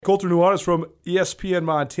Colter Nuanez from ESPN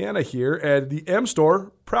Montana here, and the M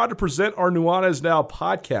Store, proud to present our Nuanez Now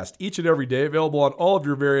podcast each and every day, available on all of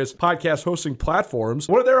your various podcast hosting platforms.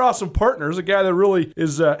 One of their awesome partners, a guy that really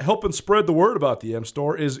is helping spread the word about the M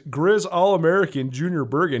Store, is Grizz All-American Junior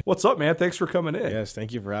Bergen. What's up, man? Thanks for coming in. Yes,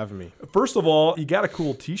 thank you for having me. First of all, you got a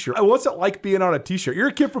cool t-shirt. What's it like being on a t-shirt? You're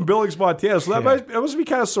a kid from Billings, Montana, so that must be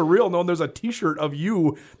kind of surreal knowing there's a t-shirt of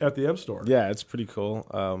you at the M Store. Yeah, it's pretty cool.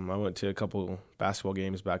 I went to a couple basketball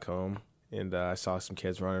games back home, and I saw some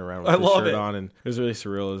kids running around with the shirt on, and it was really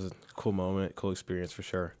surreal. It was a cool moment, cool experience for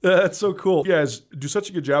sure. That's so cool. You guys do such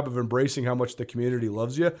a good job of embracing how much the community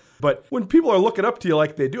loves you. But when people are looking up to you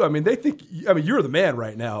like they do, they think, you're the man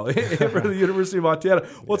right now for the University of Montana.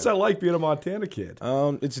 What's that like being a Montana kid?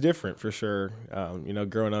 It's different for sure.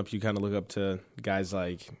 Growing up, you kind of look up to guys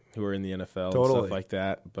like who are in the NFL and stuff like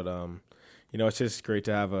that. But it's just great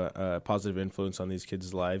to have a positive influence on these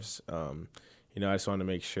kids' lives. I just want to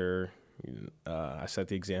make sure I set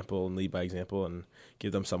the example and lead by example and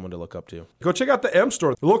give them someone to look up to. Go check out the M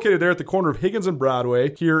Store. They're located there at the corner of Higgins and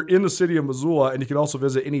Broadway here in the city of Missoula, and you can also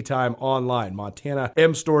visit anytime online,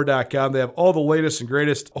 montanamstore.com. They have all the latest and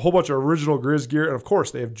greatest, a whole bunch of original Grizz gear, and of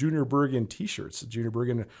course, they have Junior Bergen t-shirts. Junior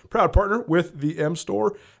Bergen, proud partner with the M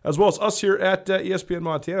Store, as well as us here at ESPN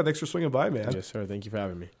Montana. Thanks for swinging by, man. Yes, sir. Thank you for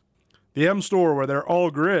having me. The M Store, where they're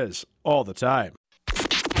all Grizz all the time.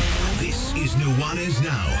 This is Nuanez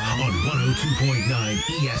Now on 102.9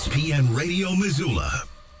 ESPN Radio Missoula.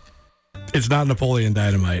 It's not Napoleon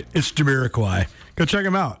Dynamite. It's Jamiroquai. Go check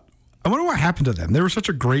them out. I wonder what happened to them. They were such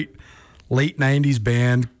a great late 90s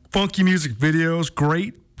band. Funky music videos,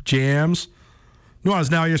 great jams. Nuanez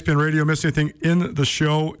Now, ESPN Radio. Missed anything in the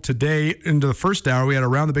show today? Into the first hour, we had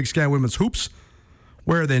Around the Big Sky Women's Hoops.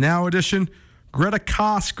 Where Are They Now edition. Greta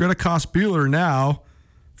Koss-Buehler now.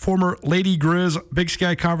 Former Lady Grizz Big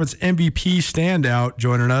Sky Conference MVP standout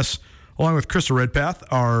joining us, along with Krista Redpath,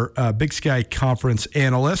 our Big Sky Conference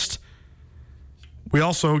analyst. We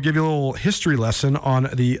also give you a little history lesson on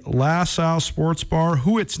the Lassow Sports Bar,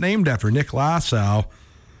 who it's named after, Nick Lassow.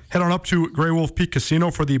 Head on up to Grey Wolf Peak Casino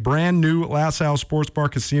for the brand new Lassow Sports Bar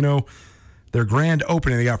Casino. Their grand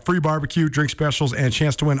opening. They got free barbecue, drink specials, and a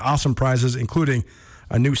chance to win awesome prizes, including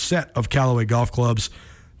a new set of Callaway golf clubs.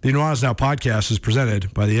 The Nuanez Now podcast is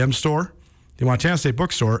presented by the M Store, the Montana State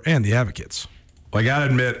Bookstore, and the Advocates. Well, I got to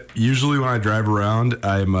admit, usually when I drive around,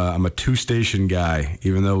 I'm a two-station guy,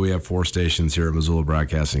 even though we have 4 stations here at Missoula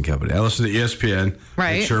Broadcasting Company. I listen to ESPN,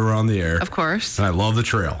 make sure we're on the air. Of course. And I love the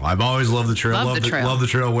trail. I've always loved the trail. Love the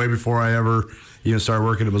trail way before I ever started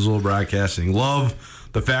working at Missoula Broadcasting. Love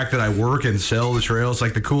the fact that I work and sell the trail. It's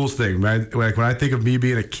like the coolest thing. When I think of me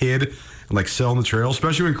being a kid and selling the trail,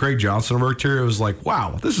 especially when Craig Johnson worked here, it was like,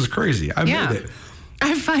 wow, this is crazy. I made it.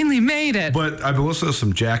 I finally made it. But I've been listening to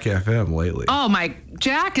some Jack FM lately. Oh, my,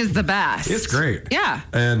 Jack is the best. It's great. Yeah.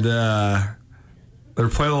 And they're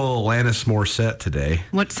playing a little Alanis Morissette today.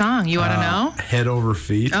 What song? You want to know? Head Over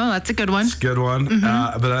Feet. Oh, that's a good one. It's a good one.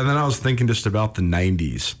 Mm-hmm. But then I was thinking just about the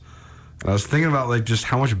 90s. I was thinking about just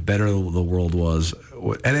how much better the world was.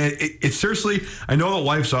 And it seriously, I know that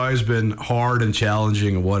life's always been hard and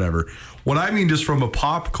challenging and whatever. What I mean just from a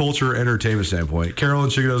pop culture entertainment standpoint,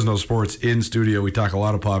 Carolyn Chica Doesn't Know Sports in studio, we talk a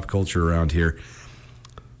lot of pop culture around here.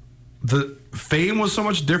 The fame was so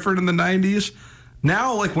much different in the 90s.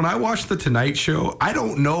 Now, when I watch The Tonight Show, I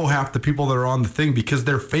don't know half the people that are on the thing because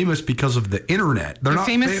they're famous because of the internet. They're not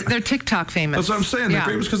famous. They're TikTok famous. That's what I'm saying. They're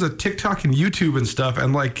famous because of TikTok and YouTube and stuff.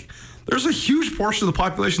 And there's a huge portion of the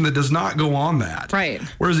population that does not go on that. Right.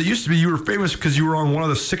 Whereas it used to be you were famous because you were on one of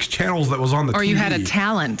the 6 channels that was on the TV. Or you had a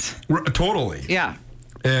talent. Totally. Yeah.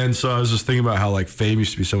 And so I was just thinking about how fame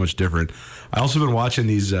used to be so much different. I also been watching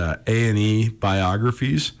these A&E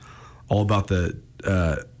biographies all about the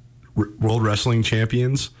World Wrestling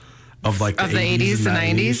Champions of the 80s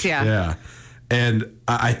and 90s. Yeah. Yeah. And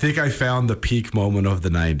I think I found the peak moment of the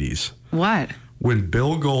 90s. What? When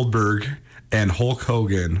Bill Goldberg and Hulk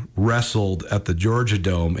Hogan wrestled at the Georgia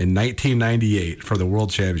Dome in 1998 for the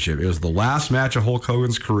World Championship. It was the last match of Hulk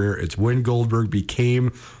Hogan's career. It's when Goldberg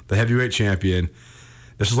became the heavyweight champion.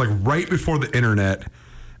 This is right before the internet.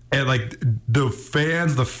 And the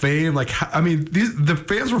fans, the fame, the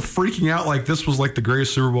fans were freaking out this was the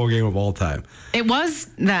greatest Super Bowl game of all time. It was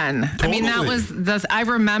then. Totally. That was I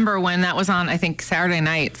remember when that was on, I think, Saturday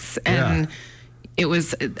nights. And it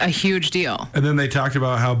was a huge deal. And then they talked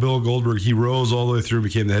about how Bill Goldberg, he rose all the way through and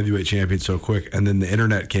became the heavyweight champion so quick. And then the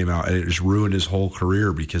internet came out and it just ruined his whole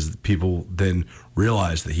career because people then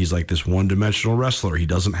realized that he's this one-dimensional wrestler. He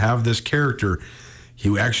doesn't have this character.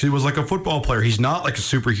 he actually was like a football player. He's not like a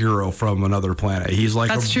superhero from another planet. He's like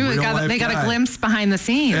That's true. They got a glimpse behind the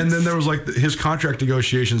scenes. And then there was like his contract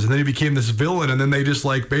negotiations, and then he became this villain, and then they just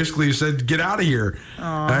like basically said, get out of here.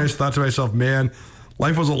 And I just thought to myself, man,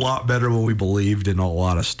 life was a lot better when we believed in a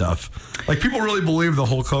lot of stuff. Like people really believed the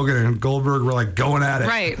Hulk Hogan and Goldberg were like going at it.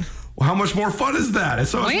 Right. Well, how much more fun is that?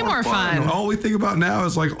 It's so way more fun. All we think about now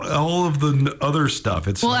is like all of the other stuff.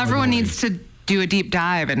 It's well, so everyone annoying. needs to do a deep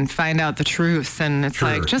dive and find out the truth. And it's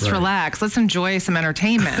like, just relax. Let's enjoy some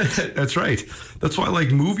entertainment. That's right. That's why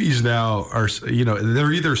like movies now are,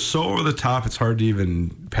 they're either so over the top it's hard to even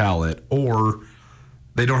palate, or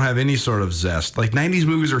they don't have any sort of zest. Like 90s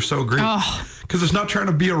movies are so great because it's not trying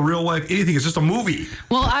to be a real life anything. It's just a movie.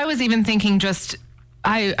 Well, I was even thinking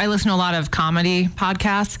I listen to a lot of comedy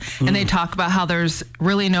podcasts, and they talk about how there's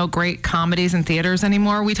really no great comedies in theaters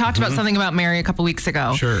anymore. We talked about Something About Mary a couple weeks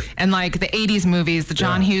ago. Sure. And like the 80s movies, the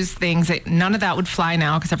John Hughes things, none of that would fly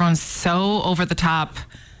now because everyone's so over the top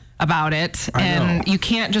about it. And you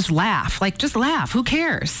can't just laugh. Like, just laugh. Who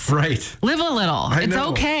cares? Right. Live a little. It's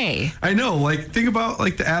okay. I know. Like, think about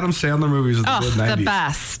like the Adam Sandler movies of the mid-90s. The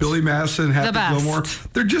best. Billy Madison, Happy Gilmore.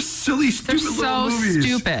 They're just silly, stupid little movies. They're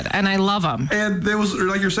so stupid, and I love them. And they was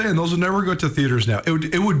like you're saying, those would never go to theaters now.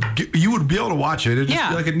 You would be able to watch it. It'd just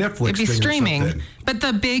be like a Netflix It'd be thing streaming. Or something. But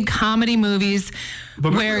the big comedy movies,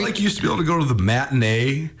 but remember, like you used to be able to go to the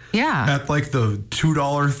matinee. Yeah. At like the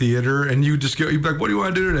 $2 theater, and you just you'd be like, what do you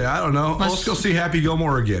want to do today? I don't know. Let's go see Happy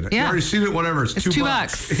Gilmore again. Yeah. You already seen it, whatever. It's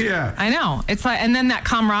 $2. Yeah. I know. It's like, and then that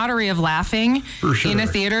camaraderie of laughing in a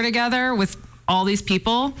theater together with all these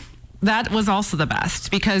people, that was also the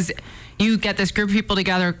best because you get this group of people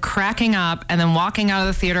together cracking up and then walking out of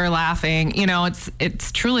the theater laughing.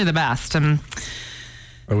 It's truly the best. And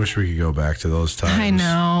I wish we could go back to those times. I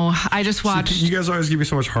know. I just watched. You guys always give me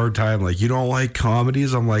so much hard time. Like, you don't like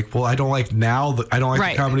comedies? I'm like, well, I don't like now. I don't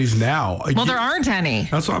like the comedies now. Well, there aren't any.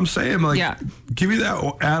 That's what I'm saying. Like, give me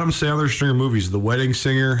that Adam Sandler string of movies. The Wedding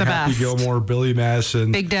Singer, the Happy best. Gilmore, Billy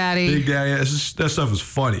Madison. Big Daddy. That stuff is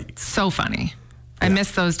funny. So funny. I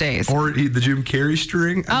miss those days. Or the Jim Carrey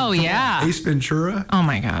string. Ace Ventura. Oh,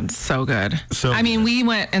 my God. So good. We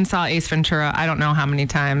went and saw Ace Ventura I don't know how many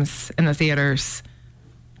times in the theaters.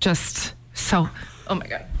 Just so, oh my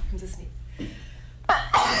God. I'm just sneezing.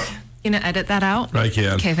 You gonna edit that out? I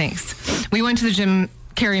can. Okay, thanks. We went to the Jim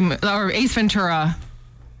Carrey, or Ace Ventura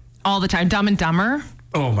all the time. Dumb and Dumber.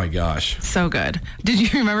 Oh my gosh. So good. Did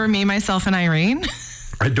you remember Me, Myself, and Irene?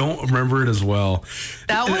 I don't remember it as well.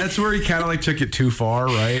 That's where he kind of like took it too far,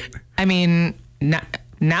 right? I mean,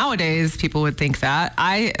 nowadays people would think that.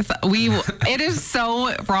 It is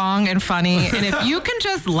so wrong and funny. And if you can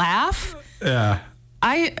just laugh. Yeah.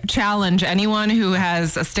 I challenge anyone who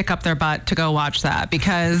has a stick up their butt to go watch that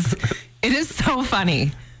because it is so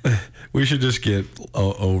funny. We should just get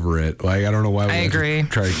over it. Like, I don't know why we agree.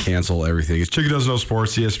 Try to cancel everything. It's Chicken Doesn't Know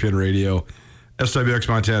Sports, ESPN Radio, SWX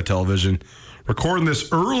Montana Television. Recording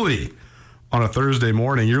this early on a Thursday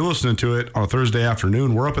morning. You're listening to it on a Thursday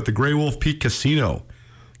afternoon. We're up at the Grey Wolf Peak Casino.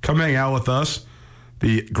 Come hang out with us.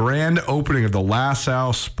 The grand opening of the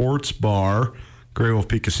LaSalle Sports Bar, Grey Wolf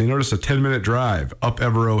Peak Casino. Just a 10-minute drive up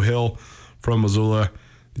Evero Hill from Missoula.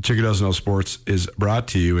 The Chicken Doesn't Know Sports is brought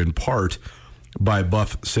to you in part by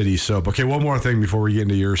Buff City Soap. Okay, one more thing before we get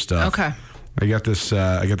into your stuff. Okay. I got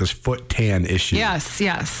this foot tan issue. Yes.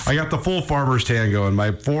 I got the full farmer's tan going.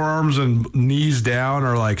 My forearms and knees down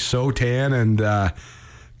are like so tan, and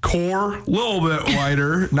core a little bit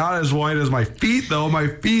whiter. Not as white as my feet though. My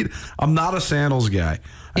feet, I'm not a sandals guy.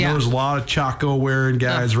 I know there's a lot of Chaco wearing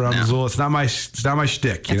guys around Missoula. It's not my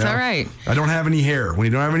shtick. It's all right. I don't have any hair. When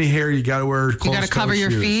you don't have any hair, you got to wear closed-toe shoes. You got to cover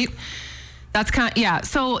your feet. That's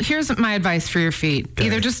So here's my advice for your feet. Okay.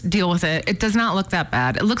 Either just deal with it. It does not look that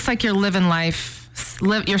bad. It looks like you're living life.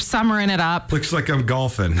 You're summering it up. Looks like I'm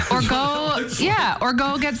golfing. Or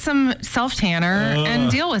go get some self tanner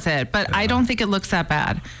and deal with it. But I don't think it looks that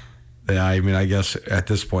bad. Yeah, I mean, I guess at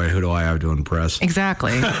this point, who do I have to impress?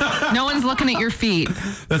 Exactly. No one's looking at your feet.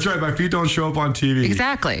 That's right. My feet don't show up on TV.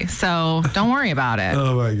 Exactly. So don't worry about it.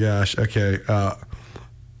 Oh, my gosh. Okay.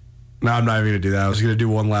 No, I'm not even going to do that. I was going to do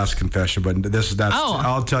one last confession, but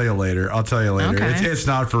I'll tell you later. Okay. It's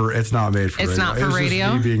not made for radio. It's not for radio?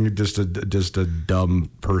 Just me being just a dumb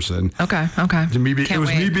person. Okay. It was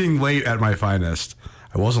me being late at my finest.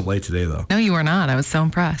 I wasn't late today, though. No, you were not. I was so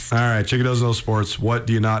impressed. All right, Chicken Doesn't Know Sports. What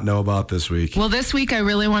do you not know about this week? Well, this week I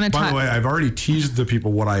really want to By the way, I've already teased the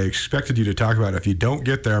people what I expected you to talk about. If you don't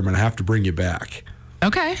get there, I'm going to have to bring you back.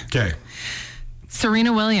 Okay. Okay.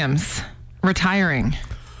 Serena Williams retiring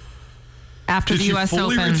after the U.S.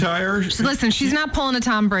 fully Open. Retire? Listen, she's not pulling a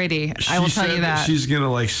Tom Brady. I will tell you that. She's going to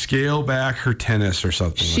like scale back her tennis or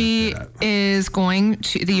something. She like that. is going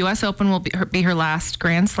to, the U.S. Open will be her last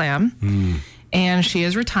Grand Slam. And she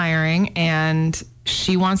is retiring, and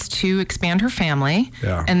she wants to expand her family.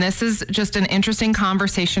 Yeah. And this is just an interesting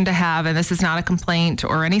conversation to have. And this is not a complaint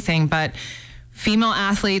or anything, but female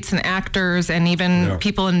athletes and actors and even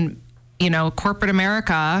people in, corporate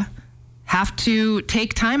America have to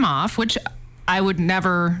take time off, which I would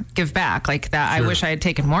never give back like that. Sure. I wish I had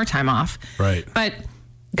taken more time off. Right. But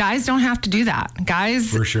guys don't have to do that.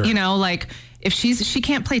 Guys, for sure. If she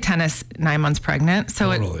can't play tennis 9 months pregnant.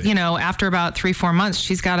 So, totally. After about 3-4 months,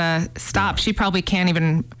 she's got to stop. Yeah. She probably can't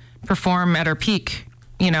even perform at her peak,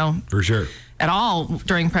 for sure, at all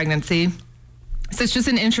during pregnancy. So it's just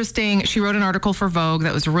she wrote an article for Vogue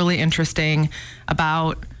that was really interesting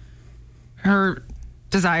about her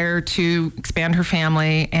desire to expand her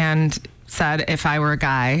family, and said, if I were a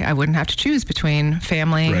guy, I wouldn't have to choose between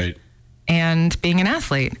family and being an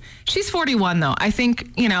athlete. She's 41 though. I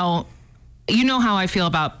think, you know how I feel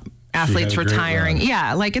about athletes retiring.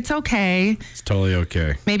 Yeah, like it's okay. It's totally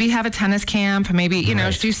okay. Maybe have a tennis camp. Maybe,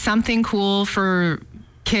 do something cool for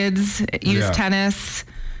kids, youth tennis,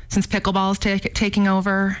 since pickleball is taking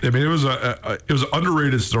over. I mean, it was an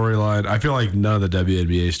underrated storyline. I feel like none of the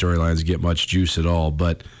WNBA storylines get much juice at all,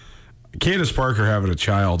 but Candace Parker having a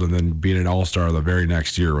child and then being an all-star the very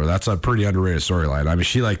next year, that's a pretty underrated storyline. I mean,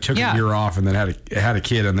 she took a year off and then had a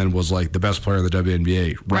kid and then was like the best player in the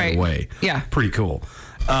WNBA right away. Yeah. Pretty cool.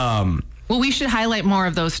 Well, we should highlight more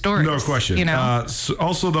of those stories. No question.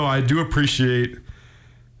 Also, though, I do appreciate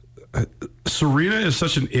Serena is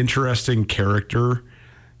such an interesting character.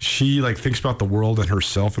 She thinks about the world and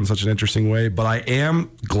herself in such an interesting way, but I am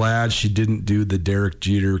glad she didn't do the Derek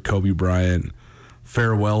Jeter, Kobe Bryant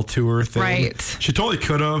farewell tour thing. Right. She totally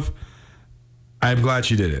could have. I'm glad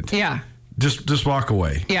she didn't. Yeah. Just walk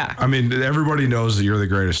away. Yeah. I mean, everybody knows that you're the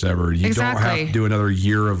greatest ever. You don't have to do another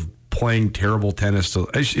year of playing terrible tennis.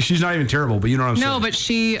 She's not even terrible, but you know what I'm saying. No, but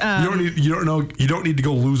she. You don't need to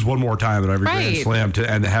go lose one more time at every Grand Slam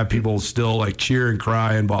and have people still cheer and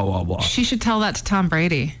cry and blah blah blah. She should tell that to Tom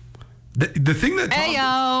Brady. The thing that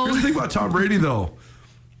here's the thing about Tom Brady though.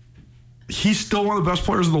 He's still one of the best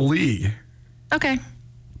players in the league. Okay.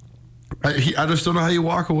 I just don't know how you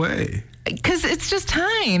walk away. Because it's just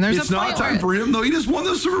time. It's not time for him, though. He just won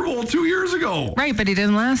the Super Bowl 2 years ago. Right, but he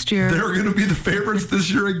didn't last year. They're going to be the favorites this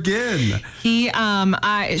year again.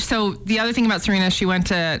 So the other thing about Serena, she went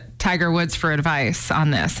to Tiger Woods for advice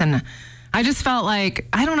on this. And I just felt like,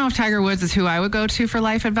 I don't know if Tiger Woods is who I would go to for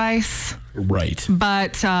life advice. Right.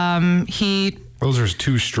 But those are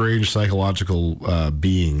two strange psychological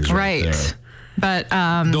beings right there. But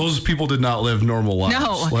those people did not live normal lives.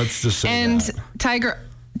 No. Let's just say and that.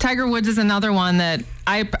 Tiger Woods is another one that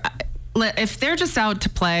if they're just out to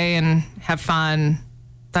play and have fun,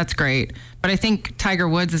 that's great. But I think Tiger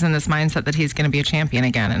Woods is in this mindset that he's going to be a champion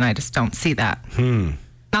again, and I just don't see that.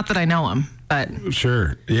 Not that I know him, but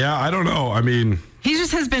sure. Yeah, I don't know. I mean, he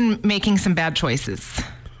just has been making some bad choices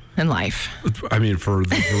in life. I mean, for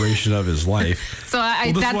the duration of his life. So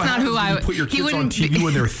that's not who I would. Put your kids on TV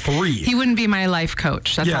when they're 3. He wouldn't be my life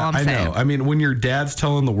coach. That's all I'm saying. I know. I mean, when your dad's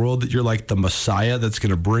telling the world that you're like the Messiah that's going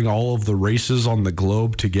to bring all of the races on the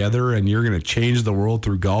globe together and you're going to change the world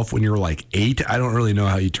through golf when you're 8, I don't really know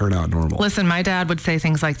how you turn out normal. Listen, my dad would say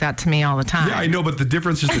things like that to me all the time. Yeah, I know, but the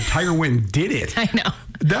difference is that Tiger went and did it. I know.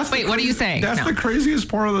 Wait, what are you saying? That's the craziest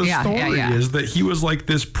part of the story is that he was like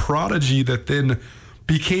this prodigy that then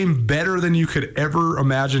became better than you could ever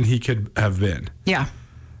imagine he could have been. Yeah.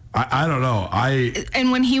 I don't know.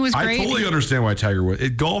 And when he was great. I totally understand why Tiger would.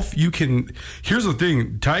 At golf, here's the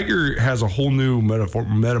thing. Tiger has a whole new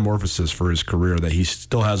metamorphosis for his career that he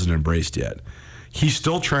still hasn't embraced yet. He's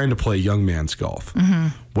still trying to play young man's golf. Mm-hmm.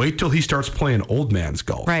 Wait till he starts playing old man's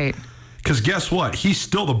golf. Right. Because guess what? He's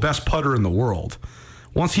still the best putter in the world.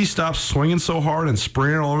 Once he stops swinging so hard and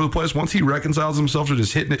spraying all over the place, once he reconciles himself to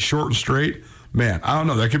just hitting it short and straight, man, I don't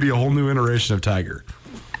know. That could be a whole new iteration of Tiger.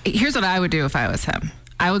 Here's what I would do if I was him.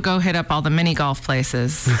 I would go hit up all the mini golf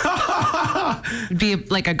places. Be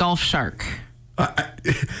like a golf shark.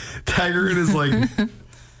 Tiger is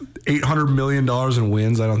 $800 million in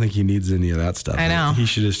wins. I don't think he needs any of that stuff. I know. He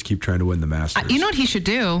should just keep trying to win the Masters. You know what he should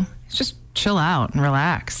do? Just chill out and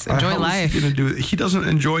relax. Enjoy life. He doesn't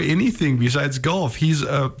enjoy anything besides golf. He's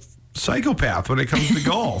a psychopath when it comes to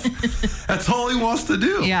golf. That's all he wants to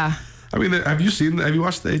do. Yeah. I mean, have you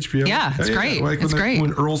watched the HBO? Yeah, it's great. Like it's great.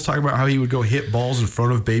 When Earl's talking about how he would go hit balls in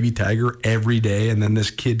front of baby Tiger every day, and then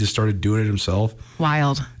this kid just started doing it himself.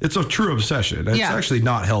 Wild. It's a true obsession. It's actually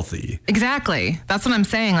not healthy. Exactly. That's what I'm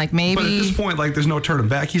saying. Like maybe. But at this point, like there's no turning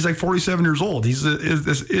back. He's like 47 years old. This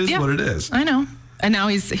is what it is. I know. And now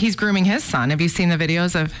he's grooming his son. Have you seen the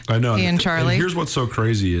videos of he and Charlie? And here's what's so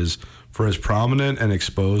crazy is for as prominent and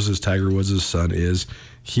exposed as Tiger Woods' son is,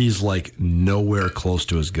 he's like nowhere close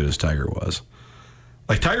to as good as Tiger was.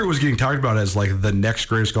 Like Tiger was getting talked about as like the next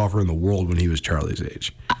greatest golfer in the world when he was Charlie's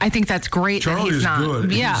age. I think that's great. Charlie's that he's not.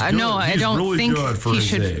 good. Yeah, he's good. No, I don't really think good for he his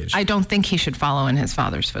should. Age. I don't think he should follow in his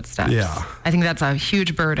father's footsteps. Yeah, I think that's a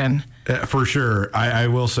huge burden. For sure. I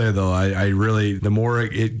will say though, I really the more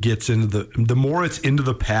it gets into the more it's into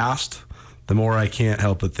the past, the more I can't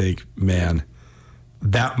help but think, man,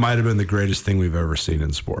 that might have been the greatest thing we've ever seen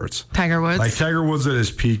in sports. Tiger Woods? Like Tiger Woods at his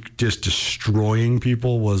peak, just destroying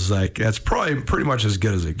people was like, that's probably pretty much as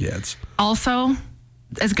good as it gets. Also,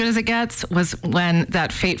 as good as it gets was when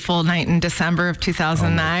that fateful night in December of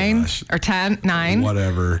 2009 or 9.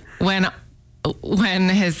 Whatever. When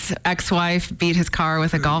his ex-wife beat his car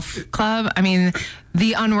with a golf club. I mean,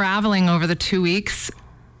 the unraveling over the 2 weeks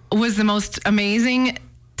was the most amazing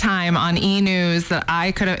time on E! News that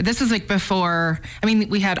I could have. This was like before. I mean,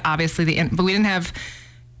 we had obviously but we didn't have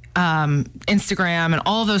Instagram and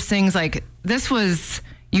all those things. Like this was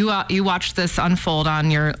you watched this unfold on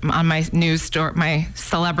my news story, my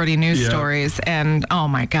celebrity news stories, and oh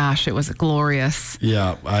my gosh, it was glorious.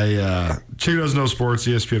 Yeah, Chico Doesn't Know Sports,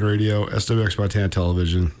 ESPN Radio, SWX Montana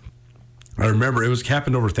Television. I remember it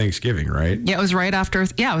happened over Thanksgiving, right? Yeah, it was right after.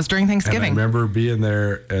 Yeah, it was during Thanksgiving. And I remember being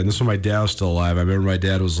there, and this was my dad was still alive. I remember my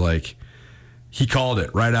dad was like, he called it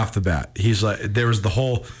right off the bat. He's like, there was the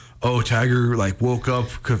whole, Tiger like woke up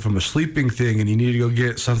from a sleeping thing, and he needed to go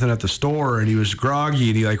get something at the store, and he was groggy,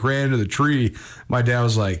 and he like ran into the tree. My dad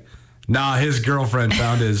was like, nah, his girlfriend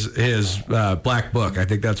found his black book. I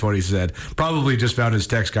think that's what he said. Probably just found his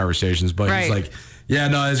text conversations, but he's like, yeah,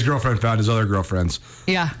 no, his girlfriend found his other girlfriends.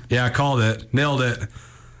 Yeah. Yeah, I called it. Nailed it.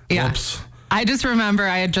 Yeah. Whoops. I just remember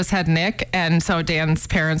I had just had Nick, and so Dan's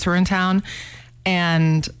parents were in town,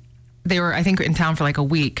 and they were, I think, in town for like a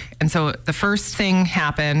week. And so the first thing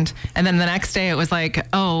happened, and then the next day it was like,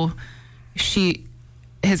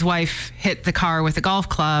 his wife hit the car with a golf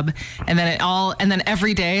club, and then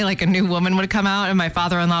every day like a new woman would come out, and my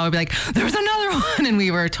father-in-law would be like, there's another one, and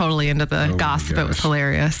we were totally into the gossip. It was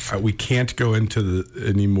hilarious. We can't go into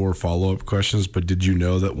any more follow-up questions, but did you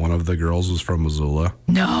know that one of the girls was from Missoula?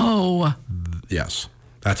 No. Yes.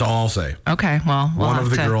 That's all I'll say. Okay, well, one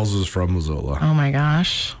of the girls is from Missoula. Oh my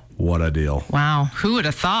gosh. What a deal. Wow. Who would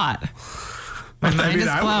have thought? My mind is blown.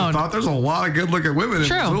 I would have thought there's a lot of good-looking women in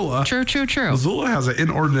Missoula. True. Missoula has an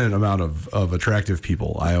inordinate amount of attractive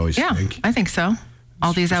people, I always think. I think so.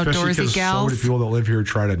 All these outdoorsy gals. So many people that live here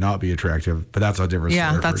try to not be attractive, but that's a different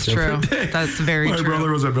story. Yeah, that's true. That's very true. My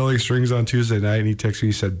brother was at Building Strings on Tuesday night, and he texted me,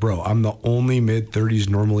 he said, bro, I'm the only mid-30s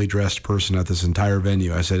normally dressed person at this entire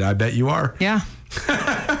venue. I said, I bet you are. Yeah.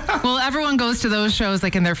 Well, everyone goes to those shows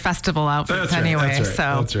like in their festival outfits anyway.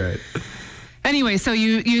 That's right. Anyway, so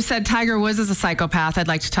you said Tiger Woods is a psychopath. I'd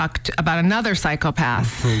like to talk about another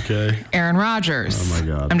psychopath. Okay. Aaron Rodgers. Oh, my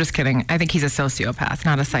God. I'm just kidding. I think he's a sociopath,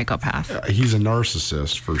 not a psychopath. He's a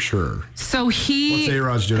narcissist for sure. So What's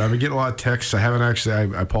A-Rod's doing? I've been getting a lot of texts. I haven't actually,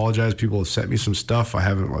 I apologize. People have sent me some stuff. I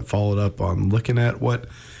haven't followed up on looking at what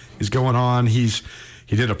is going on.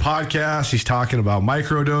 He did a podcast. He's talking about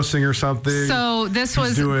microdosing or something. So this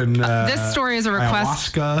story is a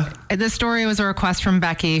request. Ayahuasca. This story was a request from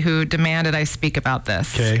Becky, who demanded I speak about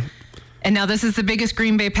this. Okay. And now this is the biggest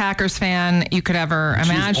Green Bay Packers fan you could ever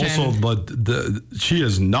imagine. She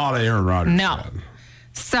is not an Aaron Rodgers fan.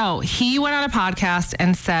 So he went on a podcast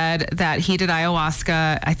and said that he did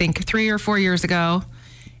ayahuasca, I think 3 or 4 years ago.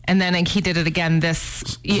 And then he did it again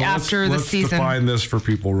after the season. Let's define this for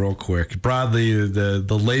people real quick. Broadly, the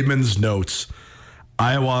layman's notes.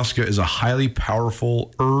 Ayahuasca is a highly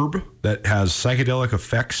powerful herb that has psychedelic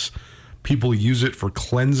effects. People use it for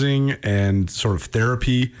cleansing and sort of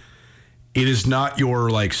therapy. It is not your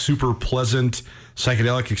like super pleasant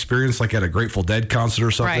psychedelic experience like at a Grateful Dead concert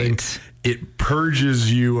or something. Right. It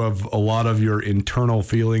purges you of a lot of your internal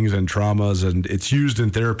feelings and traumas, and it's used in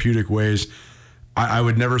therapeutic ways. I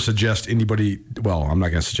would never suggest anybody, well, I'm not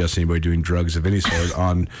going to suggest anybody doing drugs of any sort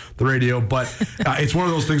on the radio, but it's one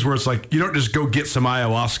of those things where it's like, you don't just go get some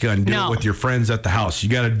ayahuasca and do it with your friends at the house. You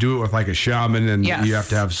got to do it with like a shaman, and you have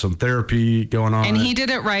to have some therapy going on. And he did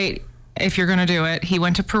it right if you're going to do it. He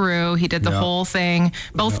went to Peru. He did the whole thing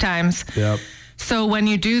both times. Yep. So when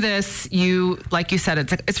you do this, like you said,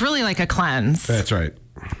 it's really like a cleanse. That's right.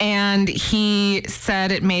 And he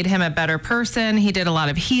said it made him a better person. He did a lot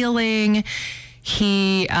of healing.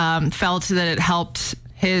 He felt that it helped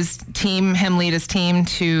him lead his team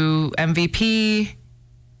to MVP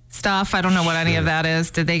stuff. I don't know what any of that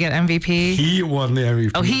is. Did they get MVP? He won the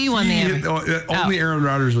MVP. Oh, he won the MVP. Only Aaron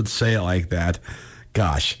Rodgers would say it like that.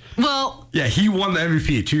 Gosh. Well. Yeah, he won the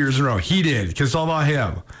MVP 2 years in a row. He did, because it's all about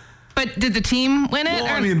him. But did the team win it?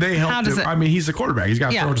 Well, I mean, they helped him. I mean, he's the quarterback. He's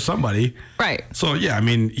got to throw it to somebody. Right. So, yeah, I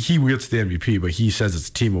mean, he gets the MVP, but he says it's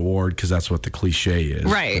a team award because that's what the cliche is.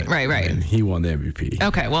 Right. And he won the MVP.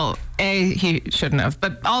 Okay, well, he shouldn't have.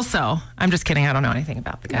 But also, I'm just kidding. I don't know anything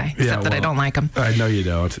about the guy, except that I don't like him. I know you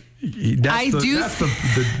don't.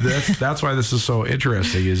 That's why this is so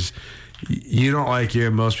interesting is you don't like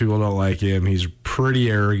him. Most people don't like him. He's pretty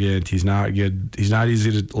arrogant. He's not good. He's not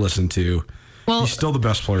easy to listen to. Well, he's still the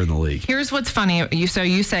best player in the league. Here's what's funny. You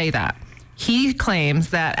say that. He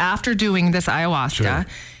claims that after doing this ayahuasca,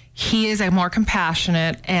 he is a more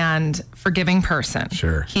compassionate and forgiving person.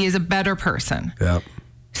 Sure. He is a better person. Yep.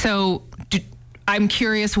 So I'm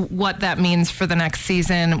curious what that means for the next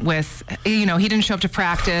season with, he didn't show up to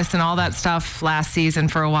practice and all that stuff last season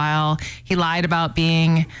for a while. He lied about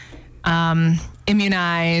being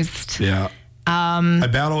immunized. Yeah. I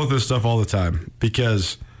battle with this stuff all the time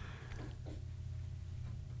because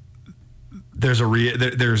there's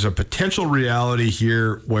a potential reality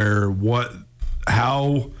here where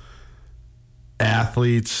how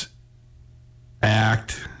athletes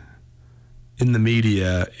act in the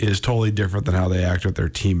media is totally different than how they act with their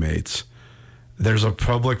teammates. There's a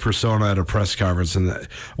public persona at a press conference, and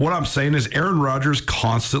what I'm saying is Aaron Rodgers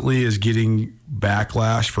constantly is getting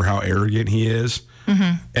backlash for how arrogant he is,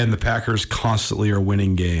 and the Packers constantly are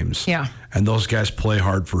winning games. Yeah, and those guys play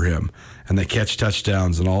hard for him, and they catch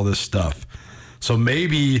touchdowns and all this stuff. So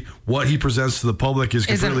maybe what he presents to the public is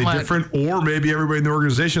completely different, or maybe everybody in the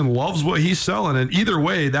organization loves what he's selling. And either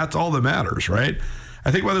way, that's all that matters, right? I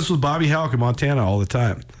think about this with Bobby Hauck in Montana all the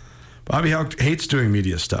time. Bobby Hauck hates doing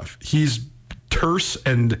media stuff. He's terse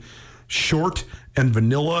and short and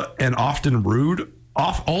vanilla and often rude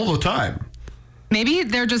all the time. Maybe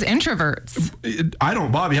they're just introverts.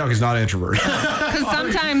 Bobby Hauck is not an introvert. Because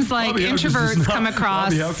sometimes introverts come across.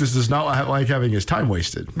 Bobby Hauck just does not like having his time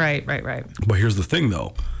wasted. Right. But here's the thing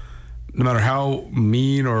though. No matter how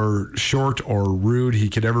mean or short or rude he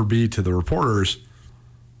could ever be to the reporters,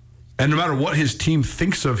 and no matter what his team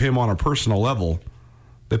thinks of him on a personal level,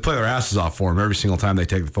 they play their asses off for him every single time they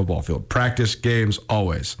take the football field. Practice, games,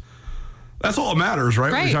 always. That's all that matters,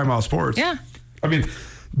 right? When you're talking about sports. Yeah. I mean,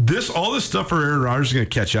 all this stuff for Aaron Rodgers is going to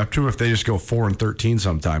catch up to him if they just go 4-13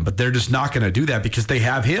 sometime. But they're just not going to do that because they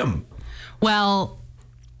have him. Well,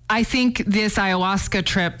 I think this ayahuasca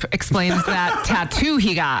trip explains that tattoo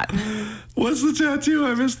he got. What's the tattoo?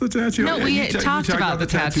 I missed the tattoo. No, we talked about the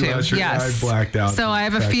tattoo. Yes. I blacked out. So I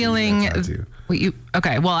have a feeling.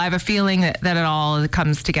 Well, I have a feeling that it all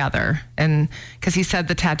comes together, and because he said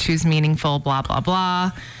the tattoo's meaningful, blah blah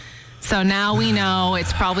blah. So now we know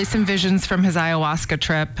it's probably some visions from his ayahuasca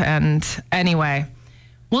trip. And anyway,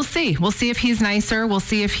 we'll see. We'll see if he's nicer. We'll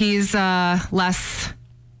see if he's less.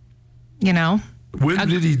 When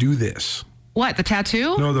did he do this? What, the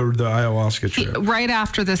tattoo? No, the ayahuasca trip. Right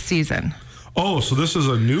after this season. Oh, so this is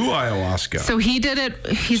a new ayahuasca. So he did it.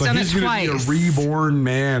 He's done it twice. He's going to be a reborn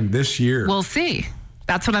man this year. We'll see.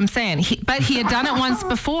 That's what I'm saying. But he had done it once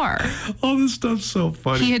before. All this stuff's so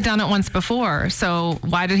funny. He had done it once before. So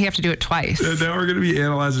why did he have to do it twice? Now we're going to be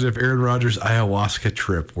analyzing if Aaron Rodgers' ayahuasca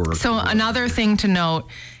trip worked. So another thing to note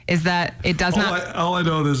is that it does not. All I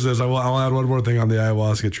know is I'll add one more thing on the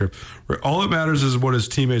ayahuasca trip. All that matters is what his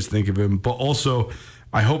teammates think of him. But also,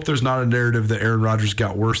 I hope there's not a narrative that Aaron Rodgers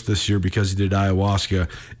got worse this year because he did ayahuasca.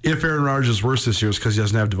 If Aaron Rodgers is worse this year, it's because he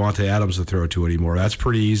doesn't have Devontae Adams to throw to anymore. That's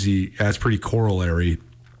pretty easy. That's pretty corollary.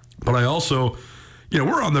 But I also,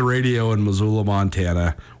 we're on the radio in Missoula,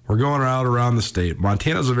 Montana. We're going around the state.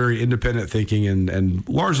 Montana's a very independent thinking and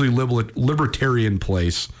largely libertarian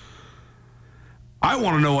place. I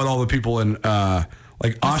want to know what all the people in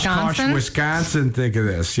Oshkosh, Wisconsin think of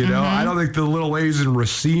this. I don't think the little ladies in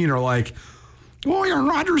Racine are like, well, Aaron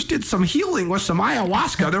Rodgers did some healing with some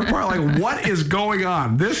ayahuasca. They're probably like, what is going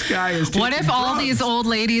on? This guy is taking What if drugs. All these old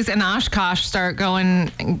ladies in Oshkosh start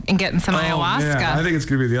going and getting some ayahuasca? Man, I think it's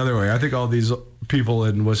going to be the other way. I think all these people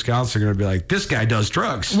in Wisconsin are going to be like, this guy does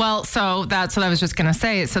drugs. Well, so that's what I was just going to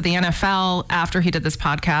say. So the NFL, after he did this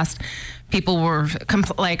podcast, people were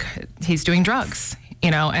like, he's doing drugs,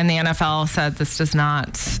 and the NFL said this is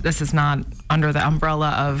not under the umbrella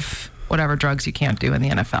of whatever drugs you can't do in the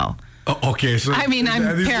NFL. Oh, okay, so I mean,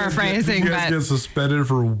 I'm paraphrasing, these guys get suspended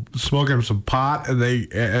for smoking some pot, and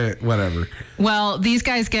they whatever. Well, these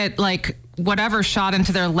guys get like whatever shot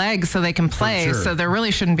into their legs so they can play. Sure. So there really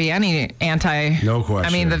shouldn't be any No question. I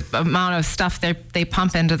mean, the amount of stuff they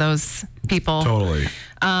pump into those people. Totally.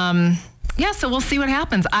 Yeah, so we'll see what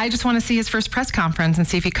happens. I just want to see his first press conference and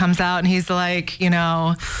see if he comes out and he's like, in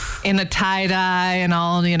a tie-dye and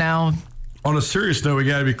all, On a serious note, we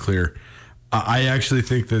got to be clear. I actually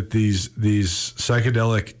think that these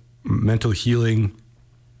psychedelic mental healing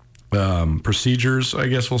procedures, I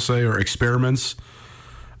guess we'll say, or experiments,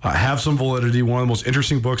 have some validity. One of the most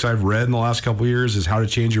interesting books I've read in the last couple of years is How to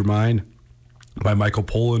Change Your Mind by Michael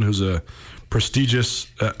Pollan, who's a prestigious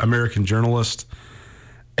American journalist.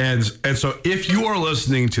 And so if you are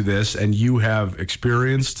listening to this and you have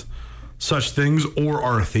experienced such things or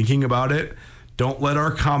are thinking about it, don't let our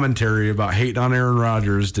commentary about hating on Aaron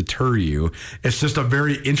Rodgers deter you. It's just a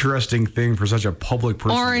very interesting thing for such a public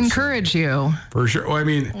person. Or encourage you. For sure. Well, I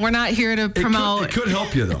mean, we're not here to promote. It could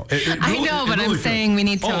help you, though. I know, but I'm saying we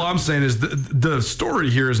need to. All I'm saying is the story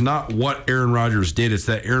here is not what Aaron Rodgers did. It's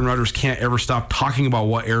that Aaron Rodgers can't ever stop talking about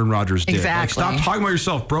what Aaron Rodgers did. Exactly. Like, stop talking about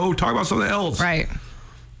yourself, bro. Talk about something else. Right.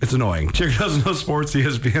 It's annoying. Check Doesn't Know Sports,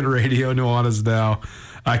 ESPN Radio, Nuanez Now.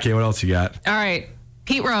 Okay, what else you got? All right.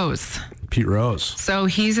 Pete Rose. Pete Rose. So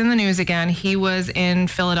he's in the news again. He was in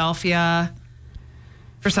Philadelphia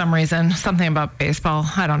for some reason. Something about baseball.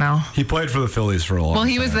 I don't know. He played for the Phillies for a long time. Well,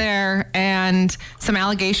 he was there, and some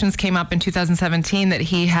allegations came up in 2017 that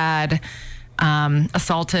he had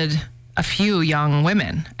assaulted a few young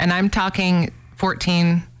women. And I'm talking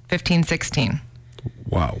 14, 15, 16.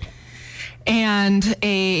 Wow. And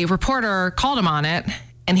a reporter called him on it,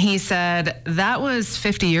 and he said, that was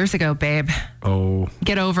 50 years ago, babe. Oh.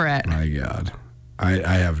 Get over it. My God. I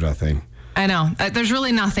have nothing. I know. There's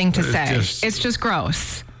really nothing to say. It's just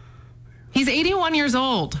gross. He's 81 years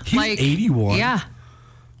old. He's 81? Yeah.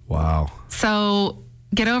 Wow. So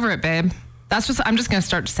get over it, babe. I'm just going to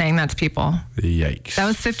start saying that to people. Yikes. That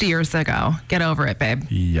was 50 years ago. Get over it, babe.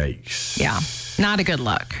 Yikes. Yeah. Not a good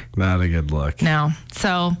look. Not a good look. No. So,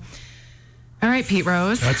 all right, Pete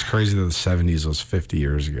Rose. That's crazy that the 70s was 50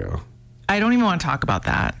 years ago. I don't even want to talk about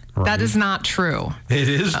that. Right. That is not true. It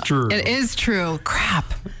is true. It is true. Crap.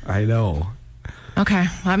 I know. Okay.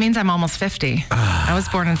 Well, that means I'm almost 50. I was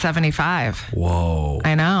born in 75. Whoa.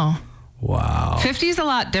 I know. Wow. 50 is a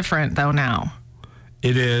lot different, though, now.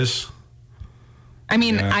 It is. I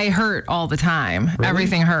mean, yeah. I hurt all the time. Really?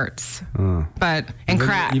 Everything hurts. But, and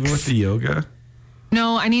cracks. Even with the yoga?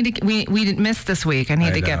 No, I need to, we missed this week. I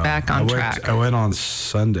need to get back on track. I went on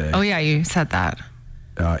Sunday. Oh, yeah, you said that.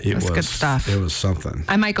 It was good stuff. It was something.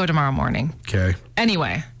 I might go tomorrow morning. Okay.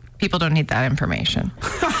 Anyway, people don't need that information.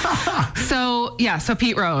 So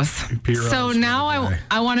Pete Rose. So now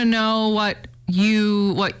I want to know what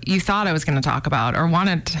you thought I was going to talk about or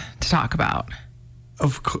wanted to talk about.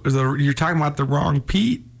 Of course, you're talking about the wrong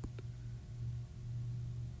Pete.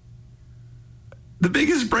 The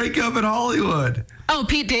biggest breakup in Hollywood. Oh,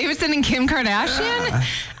 Pete Davidson and Kim Kardashian? Yeah.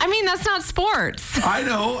 I mean, that's not sports. I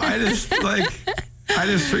know. I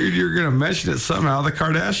just figured you were going to mention it somehow. The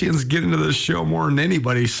Kardashians get into this show more than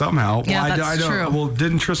anybody somehow. Yeah, that's true. Well,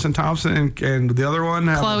 didn't Tristan Thompson and the other one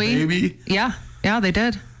have Chloe, a baby? Yeah, they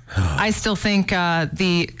did. I still think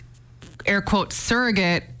the air quote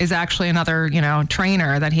surrogate is actually another,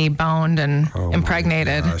 trainer that he boned and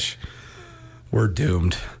impregnated. My gosh. We're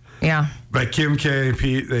doomed. Yeah. But Kim K and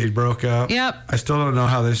Pete, they broke up. Yep. I still don't know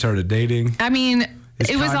how they started dating. I mean,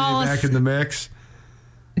 it was all back in the mix.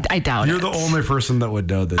 I doubt You're the only person that would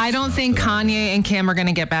know this. I don't think Kanye and Kim are going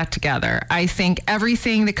to get back together. I think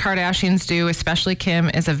everything the Kardashians do, especially Kim,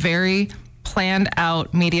 is a very planned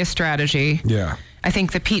out media strategy. Yeah. I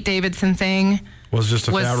think the Pete Davidson thing was just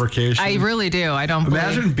a fabrication. I really do. I don't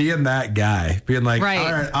Imagine being that guy. Being like, right.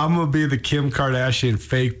 All right, I'm going to be the Kim Kardashian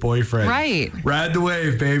fake boyfriend. Right. Ride the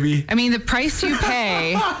wave, baby. I mean, the price you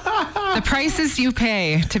pay, the prices you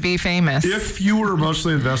pay to be famous. If you were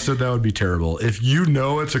emotionally invested, that would be terrible. If you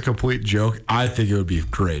know it's a complete joke, I think it would be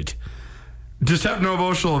great. Just have no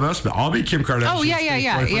emotional investment. I'll be Kim Kardashian. Oh,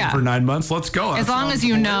 yeah. For 9 months. Let's go. As long as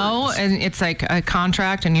you know, and it's like a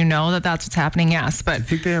contract and you know that that's what's happening, yes. But you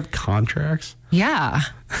think they have contracts? Yeah.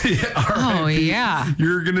 All right, Pete, yeah.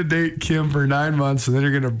 You're going to date Kim for 9 months and then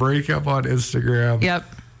you're going to break up on Instagram. Yep.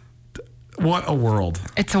 What a world.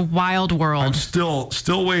 It's a wild world. I'm still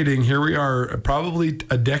waiting. Here we are, probably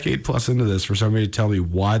a decade plus into this, for somebody to tell me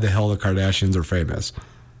why the hell the Kardashians are famous.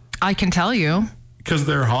 I can tell you. Because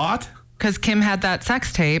they're hot? Because Kim had that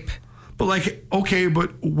sex tape. But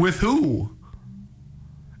but with who?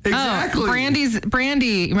 Exactly. Oh,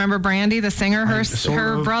 Brandy. Remember Brandy, the singer?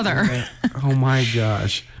 Her brother. Oh my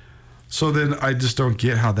gosh. So then I just don't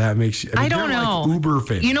get how that makes you. I don't know. Like uber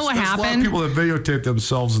famous. You know what happened? A lot of people that videotape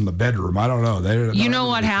themselves in the bedroom. I don't know. You know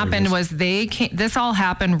what happened was this all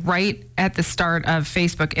happened right at the start of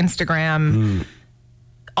Facebook, Instagram,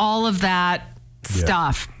 all of that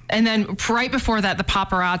stuff. And then right before that, the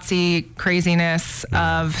paparazzi craziness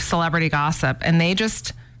of celebrity gossip. And they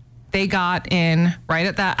got in right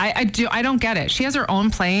at that. I don't get it. She has her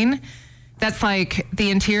own plane. That's like the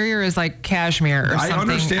interior is like cashmere or something. I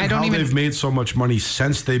understand how they've made so much money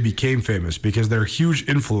since they became famous because they're huge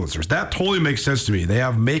influencers. That totally makes sense to me. They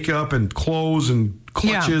have makeup and clothes and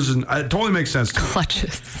clutches, and it totally makes sense to me.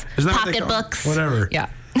 Clutches. Isn't that pocketbooks. Whatever. Yeah.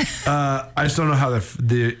 I just don't know how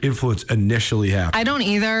the influence initially happened. I don't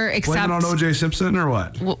either, except... Blaming on O.J. Simpson or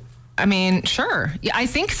what? Well, I mean, sure. Yeah, I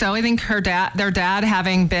think so. I think their dad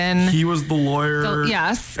having been... He was the lawyer.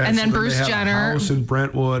 Yes. And then Bruce Jenner. A house in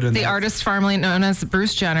Brentwood. And the artist formerly known as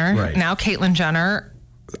Bruce Jenner. Right. Now Caitlyn Jenner.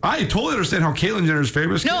 I totally understand how Caitlyn Jenner is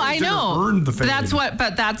famous. No, Caitlyn I Jenner know. earned the fame.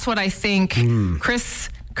 That's what I think Kris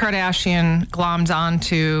Kardashian glommed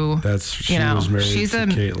onto. She was married to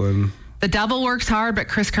Caitlyn. The devil works hard, but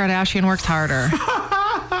Kris Kardashian works harder.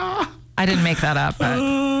 I didn't make that up.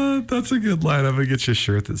 But. That's a good line. I'm going to get you a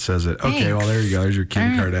shirt that says it. Thanks. Okay, well, there you go. There's your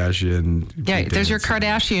Kim Kardashian. Yeah, there's your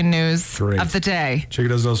Kardashian news of the day.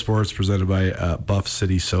 Chicken Does No Sports, presented by Buff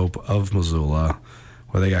City Soap of Missoula.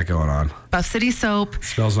 What they got going on? Buff City Soap. It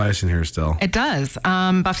smells nice in here still. It does.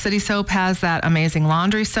 Buff City Soap has that amazing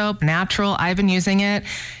laundry soap, natural. I've been using it.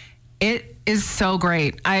 It is so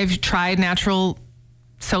great. I've tried natural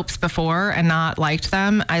soaps before and not liked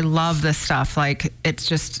them. I love this stuff. Like, it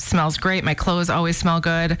just smells great. My clothes always smell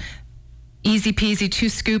good. Easy peasy, 2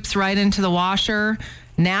 scoops right into the washer.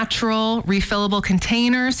 Natural, refillable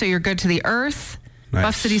container, so you're good to the earth. Nice.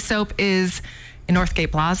 Buff City Soap is in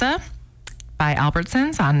Northgate Plaza by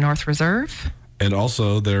Albertsons on North Reserve. And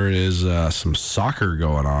also there is some soccer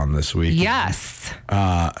going on this week. Yes.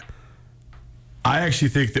 I actually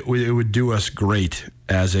think that it would do us great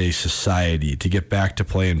as a society to get back to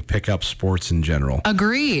playing pickup sports in general.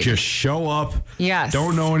 Agreed. Just show up. Yes.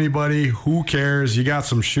 Don't know anybody. Who cares? You got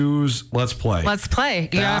some shoes. Let's play. Let's play.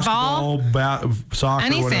 You Basketball, have ball? Soccer,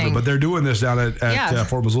 anything. Whatever. But they're doing this down at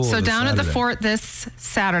Fort Missoula. So down at the fort this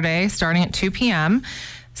Saturday, starting at 2 p.m.,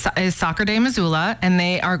 is Soccer Day Missoula, and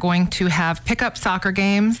they are going to have pickup soccer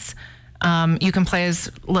games. You can play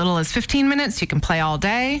as little as 15 minutes. You can play all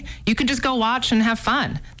day. You can just go watch and have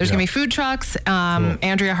fun. There's going to be food trucks. Cool.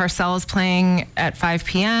 Andrea Harcel is playing at 5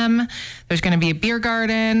 p.m. There's going to be a beer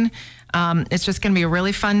garden. It's just going to be a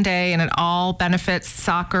really fun day, and it all benefits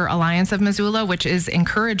Soccer Alliance of Missoula, which is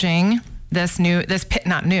encouraging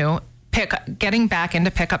getting back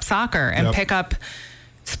into pickup soccer and pickup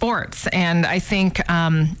sports. And I think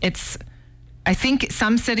I think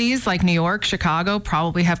some cities like New York, Chicago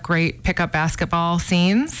probably have great pickup basketball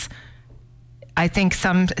scenes. I think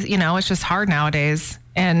some, it's just hard nowadays.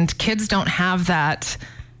 And kids don't have that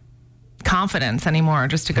confidence anymore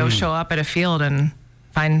just to go show up at a field and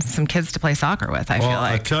find some kids to play soccer with, I feel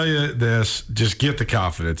like. I tell you this, just get the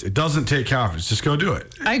confidence. It doesn't take confidence. Just go do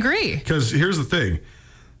it. I agree. Because here's the thing.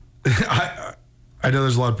 I know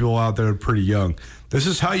there's a lot of people out there that are pretty young. This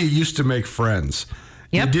is how you used to make friends.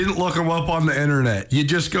 Yep. You didn't look them up on the internet. You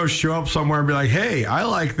just go show up somewhere and be like, hey, I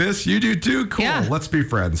like this. You do too? Cool. Yeah. Let's be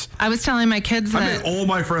friends. I was telling my kids that... I made all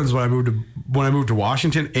my friends when I moved to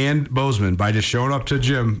Washington and Bozeman by just showing up to a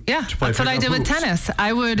gym. Yeah, to play that's what I did with tennis.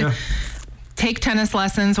 I would take tennis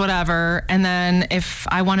lessons, whatever, and then if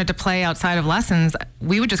I wanted to play outside of lessons,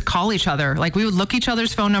 we would just call each other. Like, we would look each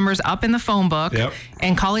other's phone numbers up in the phone book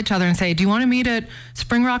and call each other and say, do you want to meet at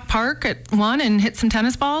Spring Rock Park at 1 and hit some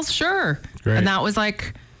tennis balls? Sure. Great. And that was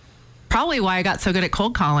like probably why I got so good at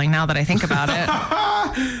cold calling now that I think about it.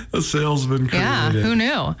 A salesman created. Yeah, who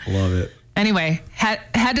knew? Love it. Anyway,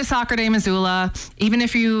 head to Soccer Day Missoula. Even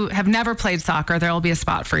if you have never played soccer, there will be a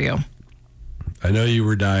spot for you. I know you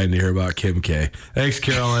were dying to hear about Kim K. Thanks,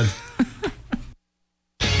 Carolyn.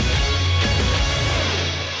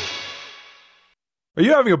 Are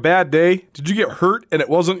you having a bad day? Did you get hurt and it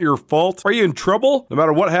wasn't your fault? Are you in trouble? No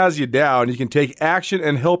matter what has you down, you can take action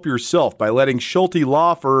and help yourself by letting Schulte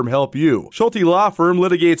Law Firm help you. Schulte Law Firm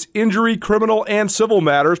litigates injury, criminal, and civil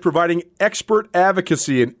matters, providing expert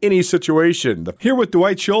advocacy in any situation. Here with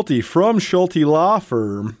Dwight Schulte from Schulte Law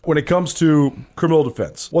Firm. When it comes to criminal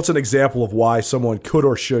defense, what's an example of why someone could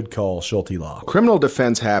or should call Schulte Law? Criminal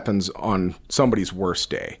defense happens on somebody's worst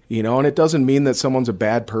day, and it doesn't mean that someone's a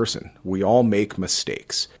bad person. We all make mistakes.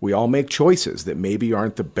 mistakes. We all make choices that maybe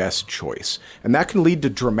aren't the best choice, and that can lead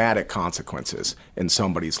to dramatic consequences in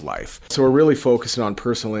somebody's life. So we're really focusing on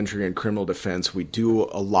personal injury and criminal defense. We do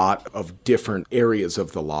a lot of different areas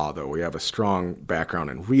of the law, though. We have a strong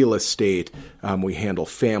background in real estate. We handle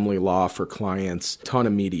family law for clients, a ton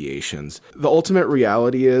of mediations. The ultimate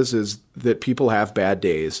reality is that people have bad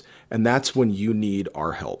days, and that's when you need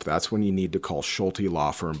our help. That's when you need to call Schulte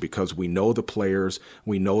Law Firm, because we know the players,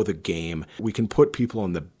 we know the game. We can put people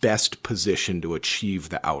in the best position to achieve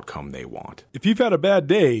the outcome they want. If you've had a bad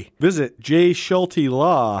day, visit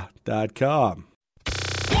jschultelaw.com.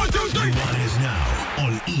 1, 2, 3. Nuanez is now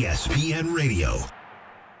on ESPN Radio.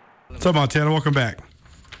 What's up, Montana? Welcome back.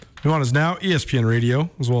 Nuanez is now ESPN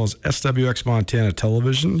Radio, as well as SWX Montana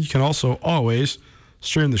Television. You can also always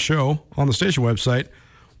stream the show on the station website,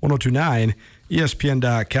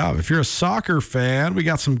 1029ESPN.com. If you're a soccer fan, we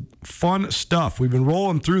got some fun stuff. We've been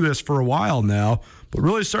rolling through this for a while now, but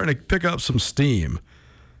really starting to pick up some steam.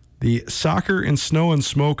 The Soccer in Snow and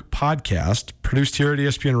Smoke podcast, produced here at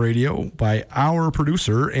ESPN Radio by our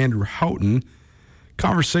producer, Andrew Houghton.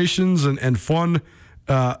 Conversations and fun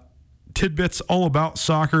tidbits all about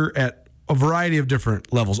soccer at a variety of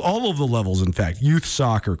different levels. All of the levels, in fact. Youth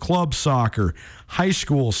soccer, club soccer, high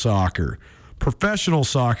school soccer, professional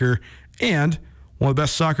soccer, and one of the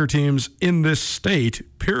best soccer teams in this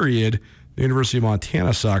state, period, the University of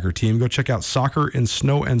Montana soccer team. Go check out Soccer in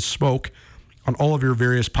Snow and Smoke on all of your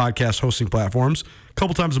various podcast hosting platforms. A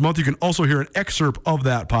couple times a month, you can also hear an excerpt of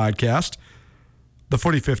that podcast, the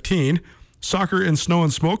Footy 15, Soccer in Snow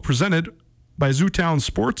and Smoke, presented by Zootown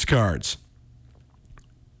Sports Cards.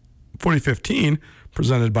 2015,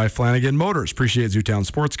 presented by Flanagan Motors. Appreciate Zootown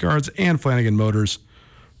Sports Cards and Flanagan Motors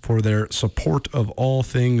for their support of all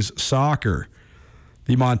things soccer.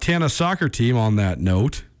 The Montana soccer team, on that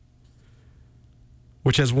note,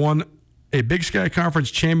 which has won a Big Sky Conference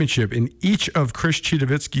championship in each of Chris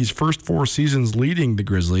Chidovitsky's first 4 seasons leading the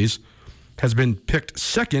Grizzlies, has been picked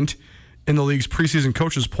second in the league's preseason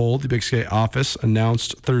coaches poll, the Big Sky office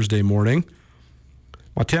announced Thursday morning.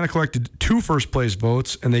 Montana collected 2 first-place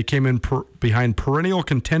votes, and they came in behind perennial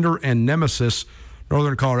contender and nemesis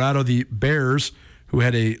Northern Colorado. The Bears, who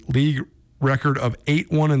had a league record of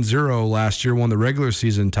 8-1-0 last year, won the regular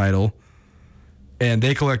season title, and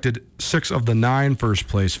they collected 6 of the 9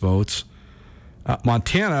 first-place votes.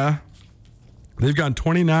 Montana, they've gone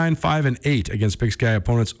 29-5-8 against Big Sky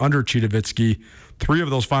opponents under Chidovitsky. 3 of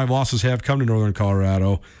those 5 losses have come to Northern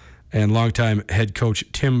Colorado. And longtime head coach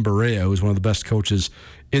Tim Barea, who's one of the best coaches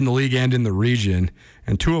in the league and in the region,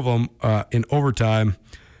 and 2 of them in overtime.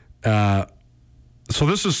 So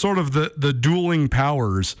this is sort of the dueling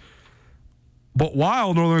powers. But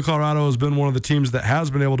while Northern Colorado has been one of the teams that has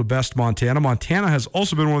been able to best Montana, Montana has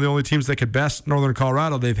also been one of the only teams that could best Northern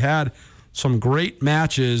Colorado. They've had some great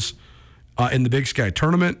matches in the Big Sky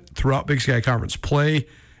tournament, throughout Big Sky Conference play,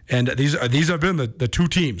 and these have been the 2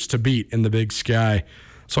 teams to beat in the Big Sky.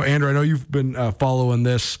 So, Andrew, I know you've been following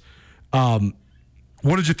this.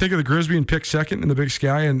 What did you think of the Grizz being picked second in the Big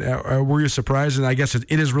Sky? And were you surprised? And I guess it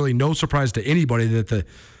is really no surprise to anybody that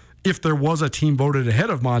if there was a team voted ahead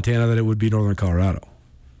of Montana, that it would be Northern Colorado.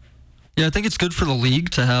 Yeah, I think it's good for the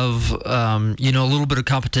league to have a little bit of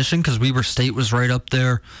competition, because Weber State was right up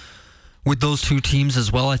there with those 2 teams as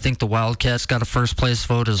well. I think the Wildcats got a first-place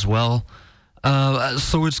vote as well.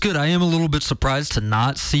 So it's good. I am a little bit surprised to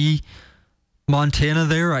not see Montana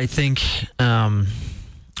there. I think,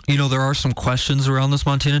 there are some questions around this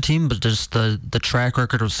Montana team, but just the track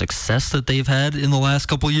record of success that they've had in the last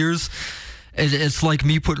couple of years, it's like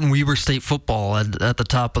me putting Weber State football at the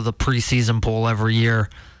top of the preseason poll every year.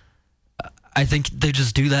 I think they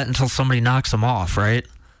just do that until somebody knocks them off, right?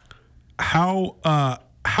 How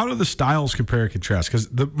do the styles compare and contrast? Because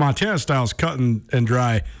the Montana style is cut and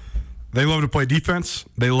dry. They love to play defense.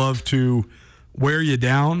 They love to wear you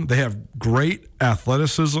down. They have great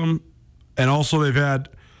athleticism, and also they've had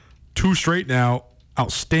 2 straight now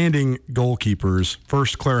outstanding goalkeepers.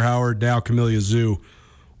 First Claire Howard, now Camellia Zoo.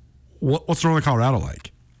 What's Northern Colorado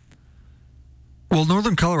like? Well,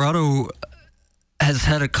 Northern Colorado has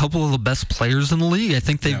had a couple of the best players in the league. I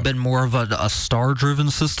think they've been more of a star-driven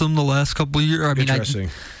system the last couple of years. Interesting.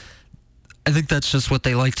 I think that's just what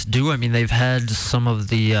they like to do. I mean, they've had some of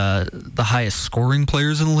the highest scoring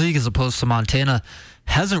players in the league, as opposed to Montana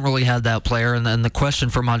hasn't really had that player. And then the question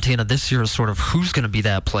for Montana this year is sort of who's going to be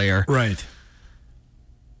that player. Right.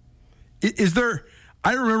 Is there...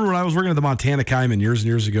 I remember when I was working at the Montana Kaiman years and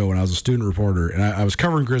years ago when I was a student reporter, and I was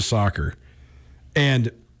covering Grizz soccer. And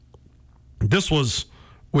this was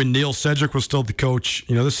when Neil Cedric was still the coach.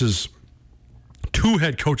 This is 2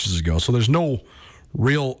 head coaches ago, so there's no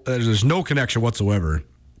there's no connection whatsoever,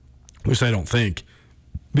 at least I don't think,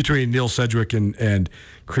 between Neil Sedgwick and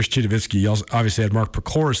Chris Chidovitsky. You also obviously had Mark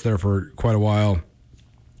Pecoris there for quite a while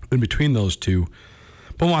in between those two.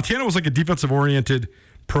 But Montana was like a defensive-oriented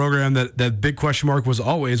program that big question mark was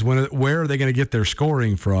always where are they going to get their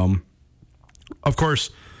scoring from? Of course,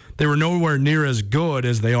 they were nowhere near as good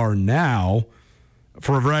as they are now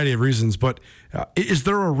for a variety of reasons. But is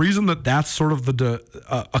there a reason that's sort of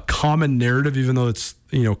a common narrative, even though it's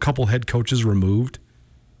a couple head coaches removed?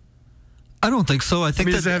 I don't think so. I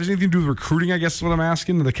think does it have anything to do with recruiting, I guess is what I'm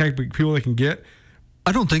asking, the kind of people they can get?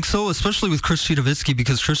 I don't think so, especially with Chris Chidovitsky,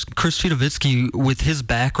 because Chris Chidovitsky, with his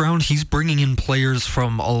background, he's bringing in players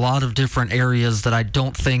from a lot of different areas that I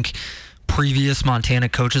don't think previous Montana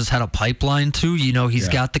coaches had a pipeline to. He's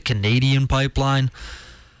got the Canadian pipeline.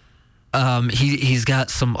 He's got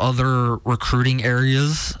some other recruiting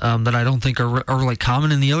areas that I don't think are really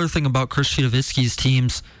common. And the other thing about Chris Chidovitsky's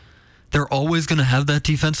teams, they're always going to have that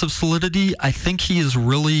defensive solidity. I think he is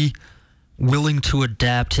really willing to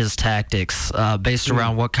adapt his tactics based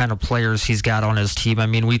around what kind of players he's got on his team. I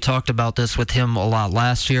mean, we talked about this with him a lot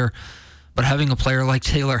last year, but having a player like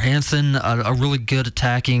Taylor Hanson, a really good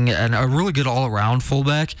attacking and a really good all-around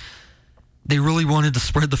fullback, they really wanted to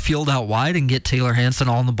spread the field out wide and get Taylor Hanson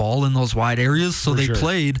on the ball in those wide areas, so they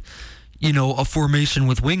played, a formation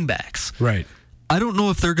with wingbacks. Right. I don't know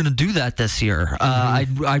if they're going to do that this year.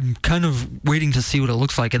 I'm kind of waiting to see what it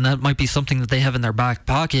looks like, and that might be something that they have in their back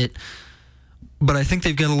pocket. But I think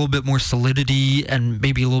they've got a little bit more solidity and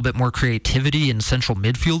maybe a little bit more creativity in central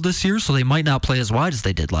midfield this year, so they might not play as wide as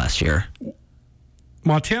they did last year.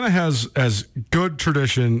 Montana has as good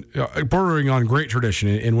tradition, bordering on great tradition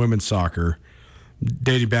in women's soccer,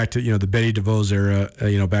 dating back to the Betty DeVos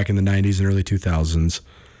era, back in the 90s and early 2000s.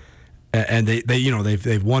 And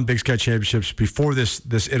they've won Big Sky championships before this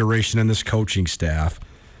iteration and this coaching staff.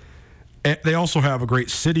 And they also have a great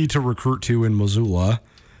city to recruit to in Missoula.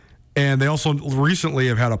 And they also recently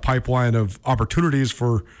have had a pipeline of opportunities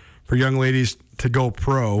for young ladies to go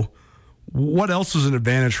pro. What else is an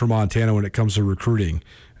advantage for Montana when it comes to recruiting?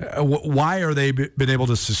 Why are they been able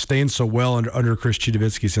to sustain so well under Chris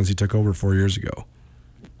Chidovitsky since he took over 4 years ago?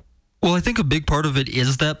 Well, I think a big part of it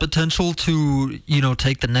is that potential to,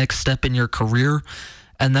 take the next step in your career,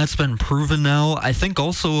 and that's been proven now. I think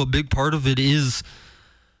also a big part of it is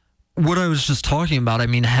what I was just talking about. I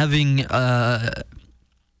mean, having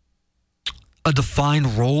a defined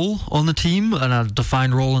role on the team and a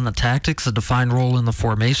defined role in the tactics, a defined role in the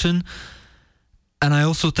formation. And I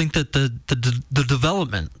also think that the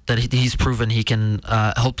development that he's proven he can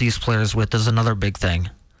help these players with is another big thing.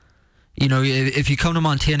 If you come to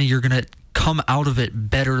Montana, you're going to come out of it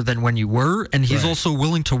better than when you were. And he's also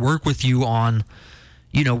willing to work with you on,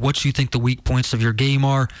 what you think the weak points of your game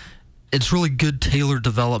are. It's really good tailored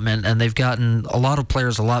development, and they've gotten a lot of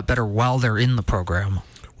players a lot better while they're in the program.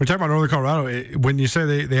 We're talking about Northern Colorado. When you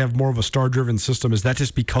say they have more of a star-driven system, is that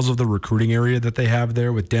just because of the recruiting area that they have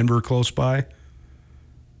there with Denver close by?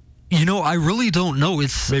 I really don't know.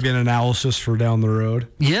 It's maybe an analysis for down the road.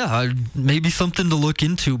 Yeah, maybe something to look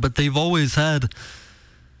into. But they've always had,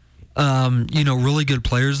 really good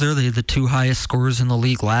players there. They had the 2 highest scorers in the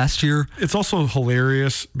league last year. It's also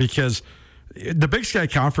hilarious because the Big Sky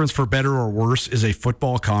Conference, for better or worse, is a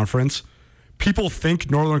football conference. People think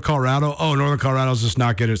Northern Colorado's just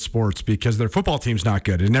not good at sports because their football team's not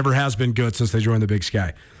good. It never has been good since they joined the Big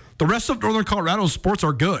Sky. The rest of Northern Colorado's sports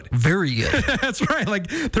are good. Very good. That's right. Like,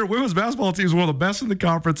 their women's basketball team is one of the best in the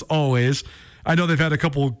conference always. I know they've had a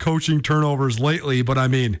couple coaching turnovers lately, but I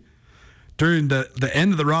mean, during the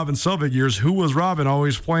end of the Robin Selvig years, who was Robin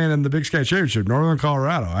always playing in the Big Sky Championship? Northern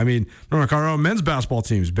Colorado. I mean, Northern Colorado men's basketball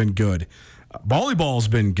team's been good. Volleyball's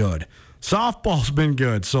been good. Softball's been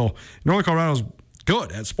good. So Northern Colorado's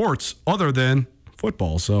good at sports other than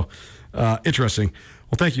football. So interesting.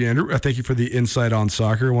 Well, thank you, Andrew. Thank you for the insight on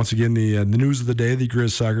soccer. Once again, the news of the day, the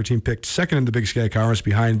Grizz soccer team picked second in the Big Sky Conference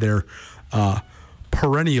behind their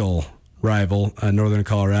perennial rival, Northern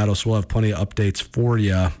Colorado. So we'll have plenty of updates for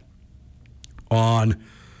you on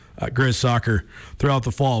Grizz soccer throughout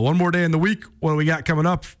the fall. One more day in the week. What do we got coming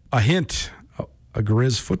up? A hint, a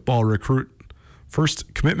Grizz football recruit.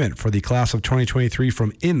 First commitment for the class of 2023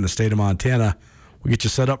 from in the state of Montana. We'll get you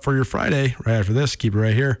set up for your Friday right after this. Keep it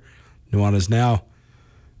right here. Nuanez Now,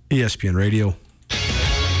 ESPN Radio.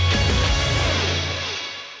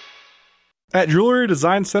 At Jewelry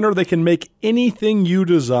Design Center, they can make anything you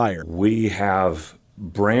desire. We have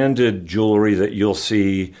branded jewelry that you'll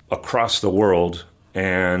see across the world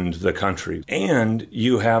and the country. And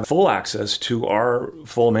you have full access to our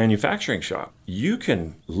full manufacturing shop. You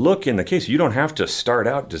can look in the case. You don't have to start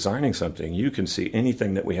out designing something. You can see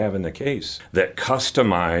anything that we have in the case that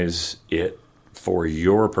customize it for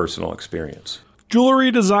your personal experience.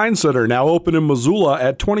 Jewelry Design Center, now open in Missoula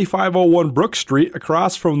at 2501 Brook Street,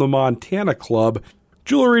 across from the Montana Club.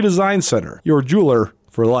 Jewelry Design Center, your jeweler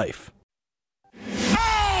for life.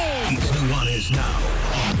 It's Nuanez Now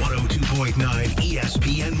on 102.9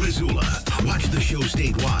 ESPN Missoula. Watch the show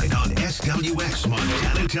statewide on SWX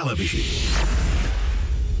Montana Television.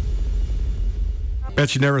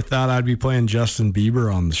 Bet you never thought I'd be playing Justin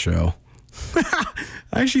Bieber on the show.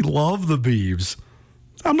 I actually love the Biebs.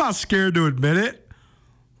 I'm not scared to admit it.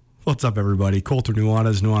 What's up, everybody? Colter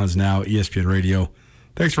Nuanez, Nuanez Now, ESPN Radio.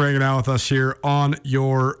 Thanks for hanging out with us here on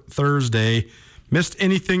your Thursday. Missed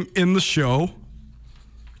anything in the show?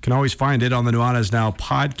 You can always find it on the Nuanez Now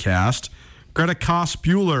podcast. Greta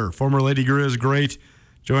Koss-Buehler, former Lady Grizz great,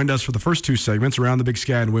 joined us for the first two segments around the Big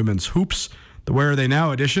Sky and women's hoops. The Where Are They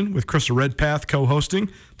Now edition with Krista Redpath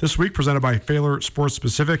co-hosting this week, presented by Phaler Sports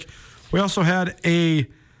Specific. We also had a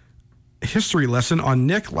history lesson on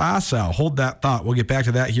Nick Lassow. Hold that thought. We'll get back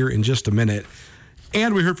to that here in just a minute.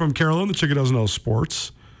 And we heard from Carolyn, the chick who doesn't know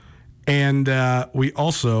sports. And we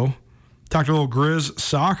also talked a little Grizz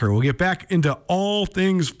soccer. We'll get back into all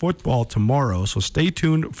things football tomorrow, so stay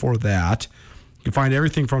tuned for that. You can find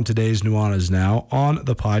everything from today's Nuanez Now on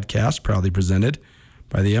the podcast, proudly presented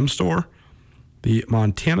by the M-Store, the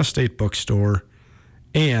Montana State Bookstore,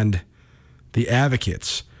 and the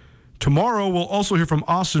Advocates. Tomorrow, we'll also hear from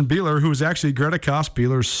Austin Beeler, who is actually Greta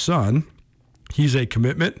Koss-Buehler's son. He's a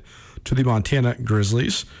commitment to the Montana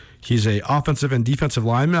Grizzlies. He's an offensive and defensive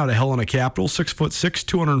lineman out of Helena Capital, 6'6",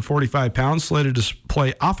 245 pounds, slated to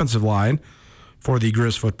play offensive line for the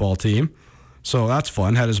Grizz football team. So that's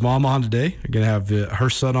fun. Had his mom on today. We're going to have her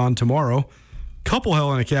son on tomorrow. Couple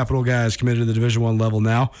Helena Capital guys committed to the Division I level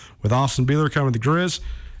now, with Austin Beeler coming to the Grizz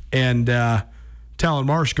and Talon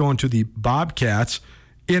Marsh going to the Bobcats.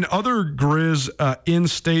 In other Grizz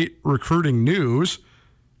in-state recruiting news,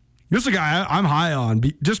 this is a guy I'm high on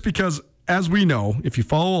just because, as we know, if you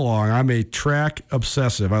follow along, I'm a track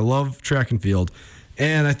obsessive. I love track and field,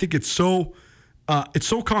 and I think it's so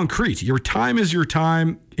concrete. Your time is your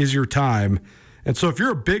time is your time. And so if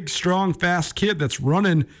you're a big, strong, fast kid that's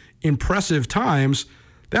running impressive times,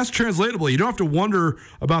 that's translatable. You don't have to wonder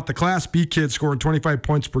about the Class B kid scoring 25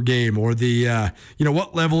 points per game or the,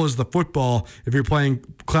 what level is the football if you're playing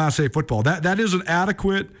Class A football. That is an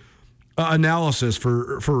adequate analysis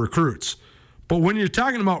for recruits. But when you're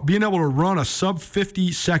talking about being able to run a sub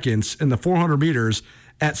 50 seconds in the 400 meters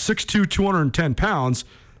at 6'2", 210 pounds,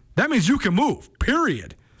 that means you can move,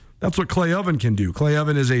 period. That's what Clay Oven can do. Clay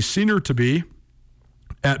Oven is a senior-to-be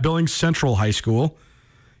at Billings Central High School.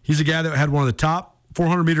 He's a guy that had one of the top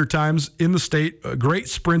 400-meter times in the state, a great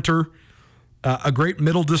sprinter, a great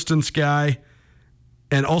middle-distance guy,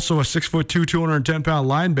 and also a 6'2", 210-pound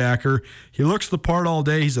linebacker. He looks the part all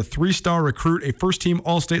day. He's a 3-star recruit, a first-team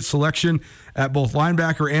All-State selection at both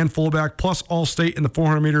linebacker and fullback, plus All-State in the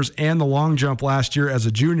 400 meters and the long jump last year as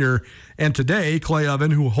a junior. And today, Clay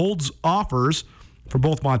Oven, who holds offers for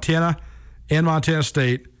both Montana and Montana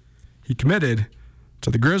State, he committed to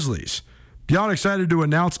the Grizzlies. Beyond excited to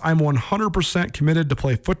announce I'm 100% committed to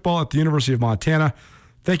play football at the University of Montana.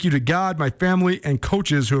 Thank you to God, my family, and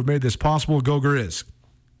coaches who have made this possible. Go Grizz.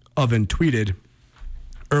 Oven tweeted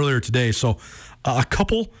earlier today. So a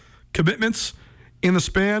couple commitments in the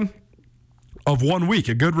span of 1 week,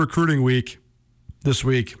 a good recruiting week this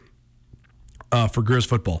week for Grizz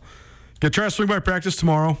football. Gonna try to swing by practice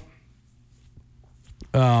tomorrow.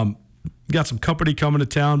 Got some company coming to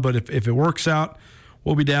town, but if it works out,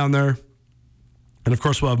 we'll be down there. And, of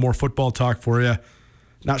course, we'll have more football talk for you.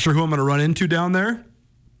 Not sure who I'm going to run into down there.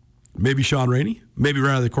 Maybe Sean Rainey. Maybe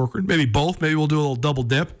Riley Corcoran. Maybe both. Maybe we'll do a little double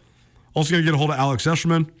dip. Also going to get a hold of Alex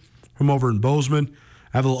Escherman from over in Bozeman.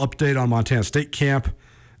 I have a little update on Montana State camp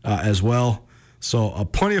as well. So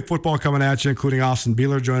plenty of football coming at you, including Austin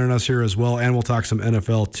Beeler joining us here as well. And we'll talk some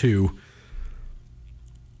NFL too.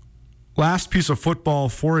 Last piece of football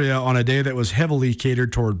for you on a day that was heavily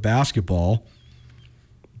catered toward basketball.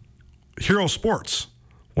 Hero Sports,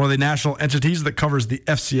 one of the national entities that covers the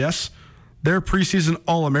FCS, their preseason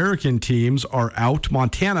All-American teams are out.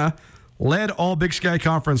 Montana led all Big Sky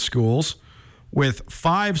Conference schools with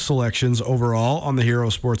 5 selections overall on the Hero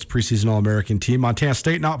Sports preseason All-American team. Montana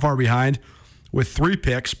State not far behind with 3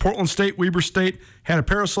 picks. Portland State, Weber State had a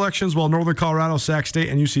pair of selections, while Northern Colorado, Sac State,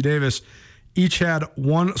 and UC Davis each had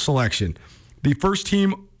 1 selection. The first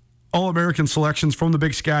team All-American selections from the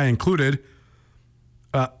Big Sky included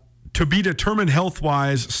To be determined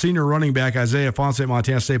health-wise, senior running back Isaiah Fonse at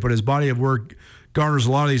Montana State, but his body of work garners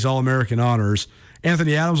a lot of these All-American honors.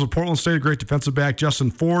 Anthony Adams of Portland State, a great defensive back.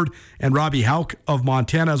 Justin Ford and Robbie Houck of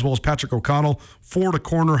Montana, as well as Patrick O'Connell. Ford, a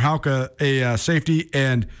corner, Houck, a safety,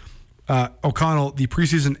 and O'Connell, the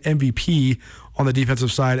preseason MVP on the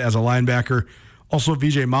defensive side as a linebacker. Also,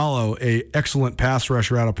 Vijay Malo, a excellent pass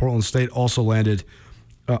rusher out of Portland State, also landed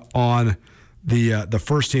on the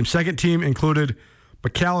first team. Second team included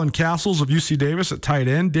McAllen Castles of UC Davis at tight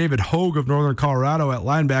end, David Hogue of Northern Colorado at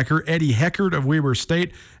linebacker, Eddie Heckard of Weber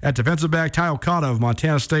State at defensive back, Ty Okada of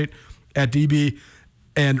Montana State at DB,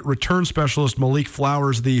 and return specialist Malik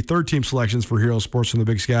Flowers, the third team selections for Hero Sports from the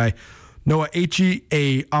Big Sky. Noah Aichi,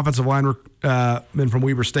 a offensive lineman from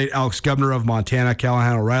Weber State, Alex Gubner of Montana,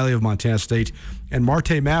 Callahan O'Reilly of Montana State, and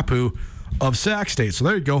Marte Mapu of Sac State. So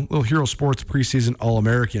there you go, little Hero Sports preseason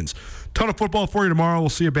All-Americans. Ton of football for you tomorrow. We'll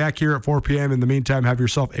see you back here at 4 p.m. In the meantime, have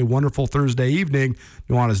yourself a wonderful Thursday evening.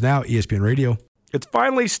 Nuanez Now, ESPN Radio. It's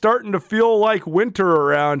finally starting to feel like winter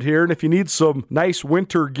around here, and if you need some nice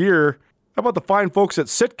winter gear, how about the fine folks at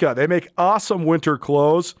Sitka? They make awesome winter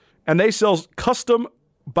clothes, and they sell custom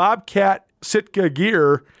Bobcat Sitka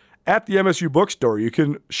gear at the MSU Bookstore. You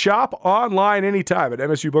can shop online anytime at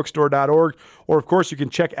msubookstore.org, or of course you can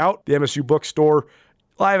check out the MSU Bookstore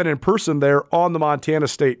live and in person there on the Montana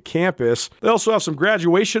State campus. They also have some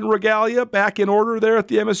graduation regalia back in order there at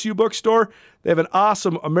the MSU Bookstore. They have an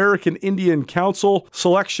awesome American Indian Council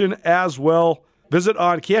selection as well. Visit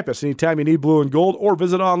on campus anytime you need blue and gold, or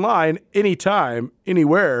visit online anytime,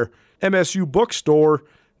 anywhere,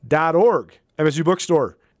 msubookstore.org. MSU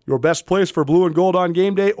Bookstore, your best place for blue and gold on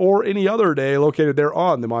game day or any other day, located there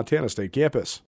on the Montana State campus.